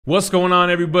What's going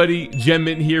on, everybody?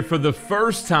 GemMint here for the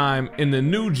first time in the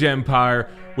new Gempire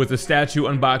with a statue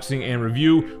unboxing and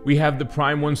review. We have the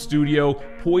Prime 1 Studio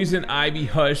Poison Ivy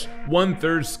Hush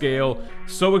 1/3 scale.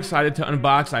 So excited to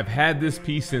unbox. I've had this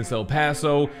piece since El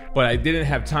Paso, but I didn't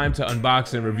have time to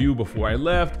unbox and review before I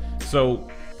left. So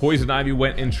Poison Ivy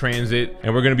went in transit,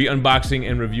 and we're gonna be unboxing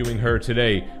and reviewing her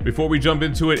today. Before we jump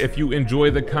into it, if you enjoy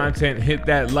the content, hit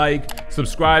that like,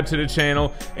 subscribe to the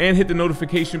channel, and hit the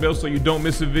notification bell so you don't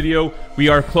miss a video. We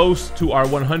are close to our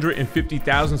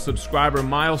 150,000 subscriber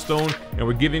milestone, and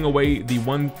we're giving away the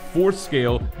 1/4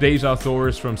 scale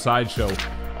Dejasaurus from Sideshow.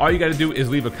 All you gotta do is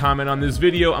leave a comment on this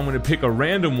video. I'm gonna pick a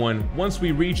random one once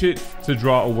we reach it to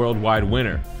draw a worldwide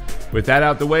winner. With that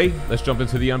out the way, let's jump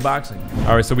into the unboxing.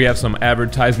 All right, so we have some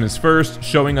advertisements first,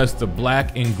 showing us the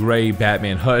black and gray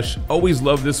Batman Hush. Always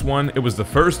loved this one. It was the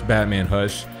first Batman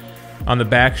Hush. On the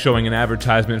back, showing an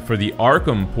advertisement for the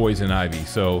Arkham Poison Ivy,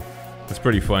 so that's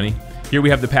pretty funny. Here we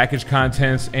have the package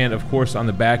contents, and of course on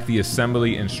the back, the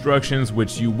assembly instructions,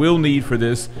 which you will need for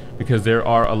this because there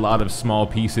are a lot of small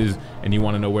pieces and you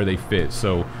wanna know where they fit.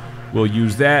 So we'll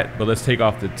use that, but let's take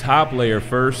off the top layer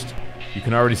first. You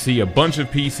can already see a bunch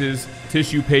of pieces,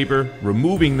 tissue paper.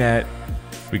 Removing that,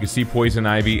 we can see Poison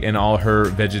Ivy and all her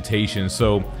vegetation.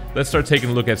 So let's start taking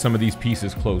a look at some of these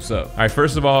pieces close up. All right,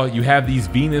 first of all, you have these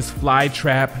Venus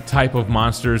flytrap type of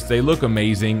monsters. They look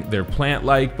amazing. They're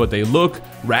plant-like, but they look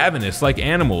ravenous like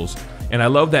animals. And I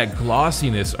love that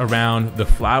glossiness around the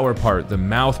flower part, the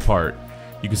mouth part.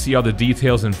 You can see all the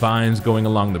details and vines going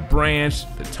along the branch,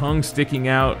 the tongue sticking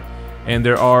out. And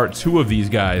there are two of these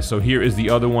guys. So here is the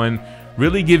other one.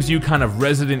 Really gives you kind of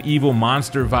Resident Evil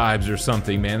monster vibes or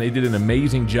something, man. They did an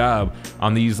amazing job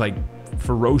on these like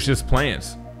ferocious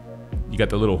plants. You got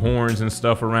the little horns and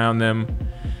stuff around them.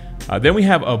 Then we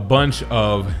have a bunch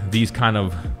of these kind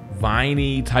of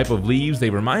viney type of leaves. They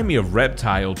remind me of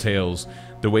reptile tails,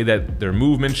 the way that their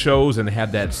movement shows, and they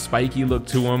have that spiky look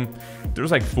to them.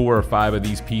 There's like 4 or 5 of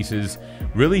these pieces.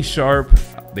 Really sharp.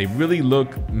 They really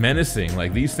look menacing.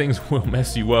 Like these things will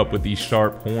mess you up with these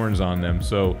sharp horns on them.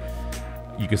 So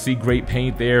you can see great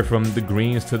paint there, from the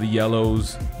greens to the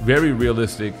yellows. Very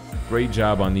realistic. Great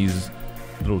job on these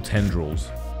little tendrils.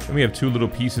 And we have 2 little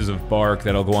pieces of bark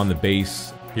that'll go on the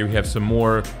base. Here we have some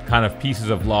more kind of pieces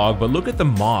of log, but look at the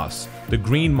moss. The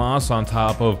green moss on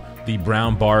top of the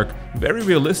brown bark. Very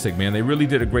realistic, man. They really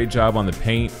did a great job on the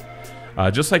paint.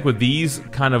 Just like with these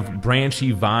kind of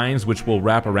branchy vines, which will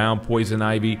wrap around Poison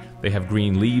Ivy, they have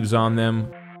green leaves on them.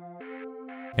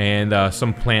 And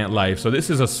some plant life. So this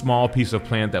is a small piece of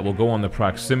plant that will go on the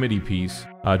proximity piece,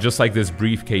 just like this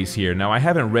briefcase here. Now I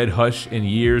haven't read Hush in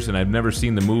years and I've never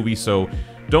seen the movie, so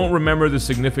don't remember the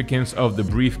significance of the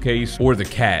briefcase or the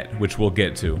cat, which we'll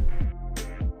get to.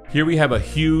 Here we have a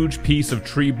huge piece of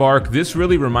tree bark. This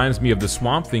really reminds me of the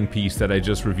Swamp Thing piece that I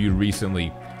just reviewed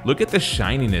recently. Look at the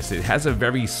shininess. It has a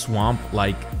very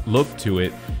swamp-like look to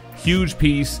it. Huge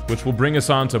piece, which will bring us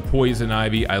on to Poison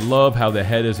Ivy. I love how the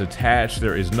head is attached.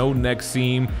 There is no neck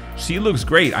seam. She looks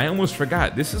great. I almost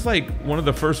forgot. This is like one of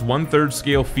the first 1/3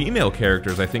 scale female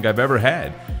characters I think I've ever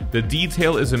had. The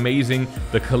detail is amazing.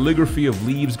 The calligraphy of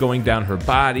leaves going down her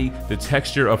body, the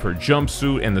texture of her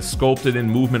jumpsuit, and the sculpted in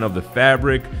movement of the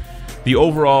fabric. The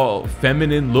overall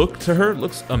feminine look to her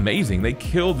looks amazing. They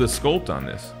killed the sculpt on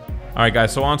this. All right,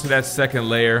 guys, so on to that second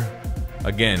layer.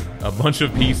 Again, a bunch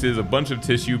of pieces, a bunch of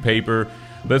tissue paper.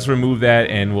 Let's remove that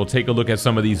and we'll take a look at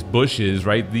some of these bushes,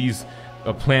 right? These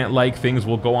plant-like things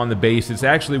will go on the base. It's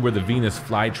actually where the Venus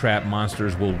flytrap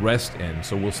monsters will rest in.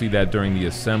 So we'll see that during the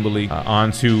assembly.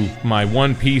 Onto my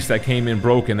one piece that came in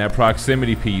broken, that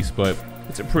proximity piece, but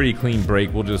it's a pretty clean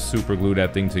break. We'll just super glue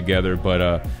that thing together.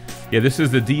 But yeah, this is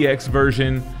the DX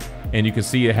version, and you can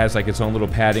see it has like its own little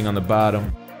padding on the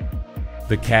bottom.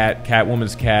 The cat,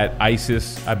 Catwoman's cat,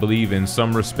 Isis, I believe, in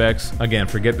some respects. Again,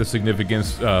 forget the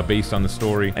significance based on the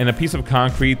story. And a piece of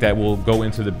concrete that will go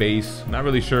into the base. Not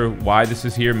really sure why this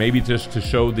is here. Maybe just to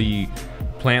show the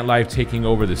plant life taking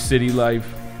over the city life.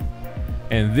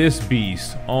 And this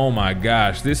beast, oh my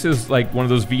gosh, this is like one of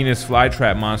those Venus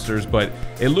flytrap monsters, but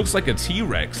it looks like a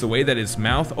T-Rex. The way that its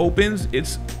mouth opens,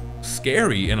 it's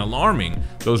scary and alarming.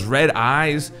 Those red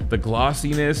eyes, the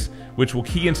glossiness, which will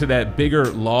key into that bigger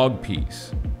log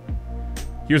piece.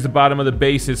 Here's the bottom of the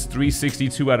base. It's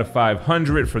 362 out of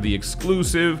 500 for the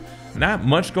exclusive. Not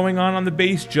much going on the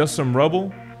base, just some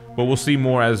rubble, but we'll see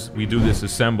more as we do this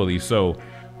assembly. So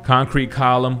concrete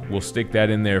column, we'll stick that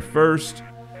in there first.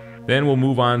 Then we'll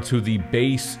move on to the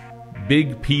base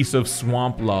big piece of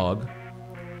swamp log,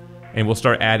 and we'll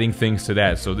start adding things to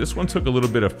that. So this one took a little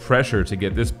bit of pressure to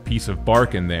get this piece of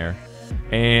bark in there.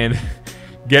 And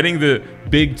Getting the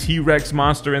big T-Rex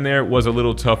monster in there was a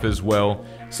little tough as well.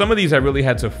 Some of these I really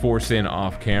had to force in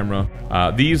off camera.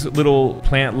 These little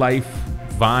plant life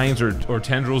vines or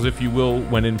tendrils, if you will,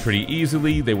 went in pretty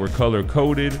easily. They were color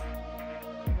coded.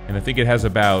 And I think it has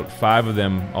about 5 of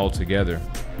them all together.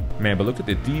 Man, but look at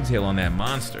the detail on that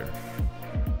monster.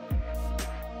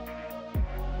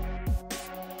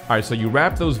 All right, so you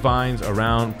wrap those vines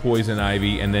around Poison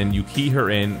Ivy and then you key her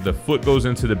in. The foot goes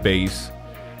into the base.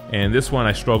 And this one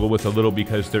I struggle with a little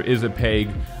because there is a peg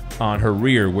on her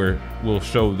rear where we'll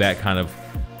show that kind of,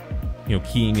 you know,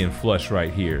 keying in flush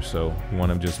right here. So you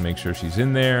want to just make sure she's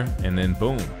in there, and then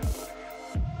boom.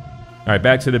 All right,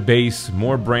 back to the base,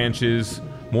 more branches,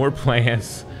 more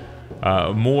plants,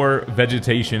 more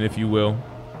vegetation, if you will.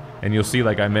 And you'll see,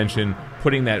 like I mentioned,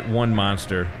 putting that one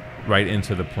monster right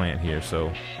into the plant here.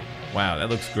 So, wow, that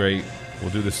looks great. We'll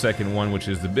do the second one, which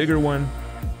is the bigger one.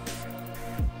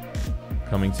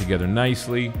 Coming together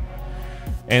nicely.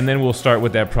 And then we'll start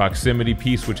with that proximity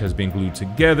piece, which has been glued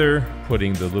together,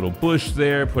 putting the little bush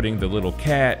there, putting the little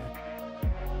cat,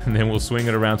 and then we'll swing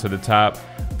it around to the top,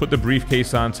 put the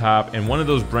briefcase on top, and one of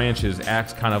those branches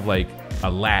acts kind of like a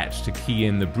latch to key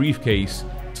in the briefcase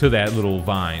to that little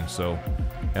vine. So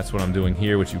that's what I'm doing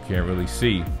here, which you can't really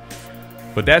see.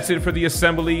 But that's it for the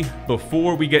assembly.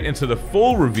 Before we get into the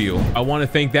full reveal, I want to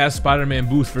thank That Spider-Man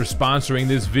Booth for sponsoring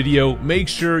this video. Make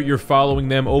sure you're following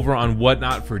them over on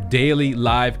Whatnot for daily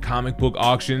live comic book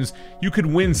auctions. You could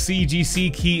win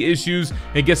CGC key issues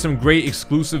and get some great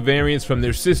exclusive variants from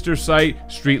their sister site,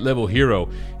 Street Level Hero.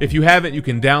 If you haven't, you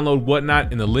can download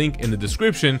Whatnot in the link in the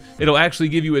description. It'll actually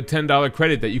give you a $10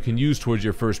 credit that you can use towards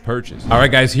your first purchase. All right,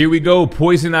 guys, here we go.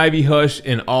 Poison Ivy Hush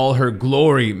in all her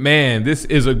glory. Man, this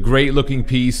is a great looking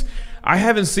piece. I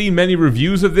haven't seen many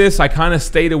reviews of this. I kind of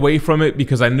stayed away from it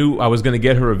because I knew I was going to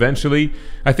get her eventually.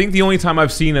 I think the only time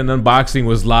I've seen an unboxing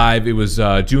was live. It was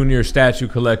Junior Statue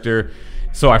Collector.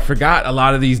 So I forgot a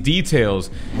lot of these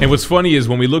details. And what's funny is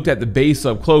when we looked at the base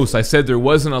up close, I said there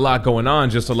wasn't a lot going on,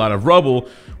 just a lot of rubble,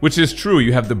 which is true.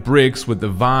 You have the bricks with the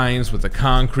vines, with the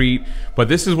concrete, but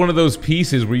this is one of those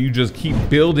pieces where you just keep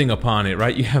building upon it,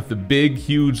 right? You have the big,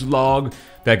 huge log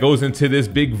that goes into this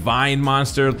big vine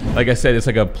monster. Like I said, it's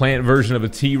like a plant version of a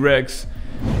T-Rex.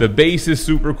 The base is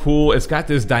super cool. It's got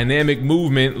this dynamic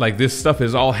movement, like this stuff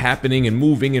is all happening and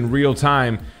moving in real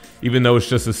time, even though it's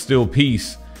just a still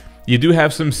piece. You do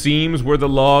have some seams where the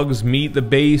logs meet the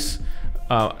base.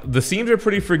 The seams are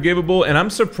pretty forgivable, and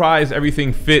I'm surprised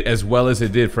everything fit as well as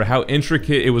it did for how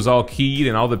intricate it was all keyed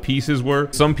and all the pieces were.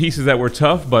 Some pieces that were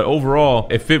tough, but overall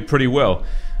it fit pretty well.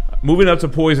 Moving up to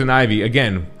Poison Ivy,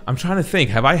 again, I'm trying to think,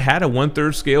 have I had a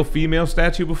 1/3 scale female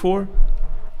statue before?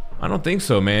 I don't think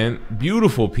so, man.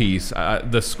 Beautiful piece.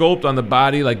 The sculpt on the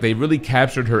body, like they really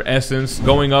captured her essence.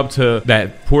 Going up to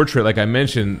that portrait, like I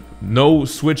mentioned, no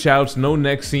switch outs, no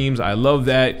neck seams. I love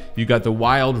that. You got the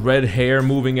wild red hair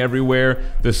moving everywhere,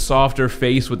 the softer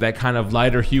face with that kind of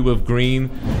lighter hue of green.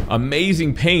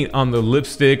 Amazing paint on the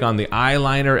lipstick, on the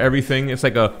eyeliner, everything. It's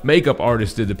like a makeup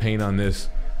artist did the paint on this.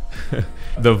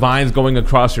 The vines going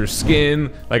across her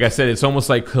skin, like I said, it's almost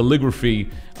like calligraphy,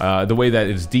 the way that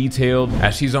it's detailed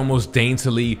as she's almost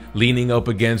daintily leaning up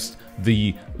against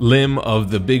the limb of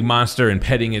the big monster and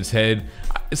petting its head.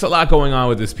 It's a lot going on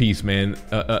with this piece, man.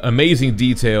 Amazing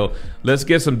detail. Let's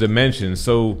get some dimensions.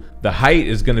 So the height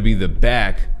is going to be the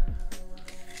back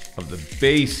of the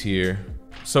base here.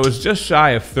 So it's just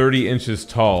shy of 30 inches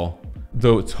tall.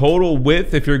 The total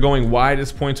width, if you're going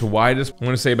widest point to widest, I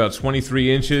want to say about 23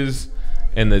 inches.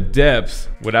 And the depth,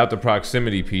 without the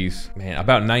proximity piece, man,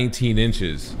 about 19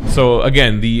 inches. So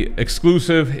again, the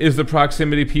exclusive is the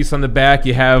proximity piece on the back.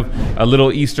 You have a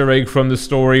little Easter egg from the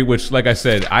story, which, like I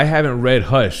said, I haven't read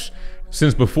Hush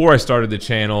since before I started the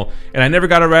channel, and I never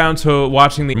got around to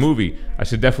watching the movie. I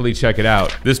should definitely check it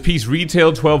out. This piece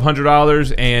retailed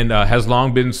 $1,200 and has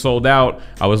long been sold out.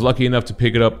 I was lucky enough to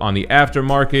pick it up on the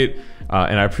aftermarket,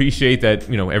 and I appreciate that,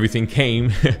 you know, everything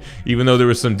came, even though there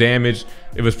was some damage.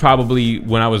 It was probably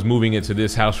when I was moving it to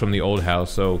this house from the old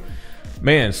house. So,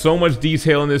 man, so much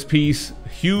detail in this piece,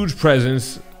 huge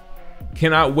presence.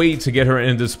 Cannot wait to get her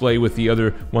in display with the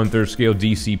other 1/3 scale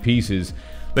DC pieces.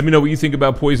 Let me know what you think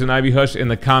about Poison Ivy Hush in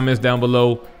the comments down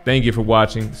below. Thank you for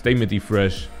watching. Stay minty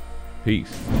fresh.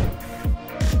 Peace.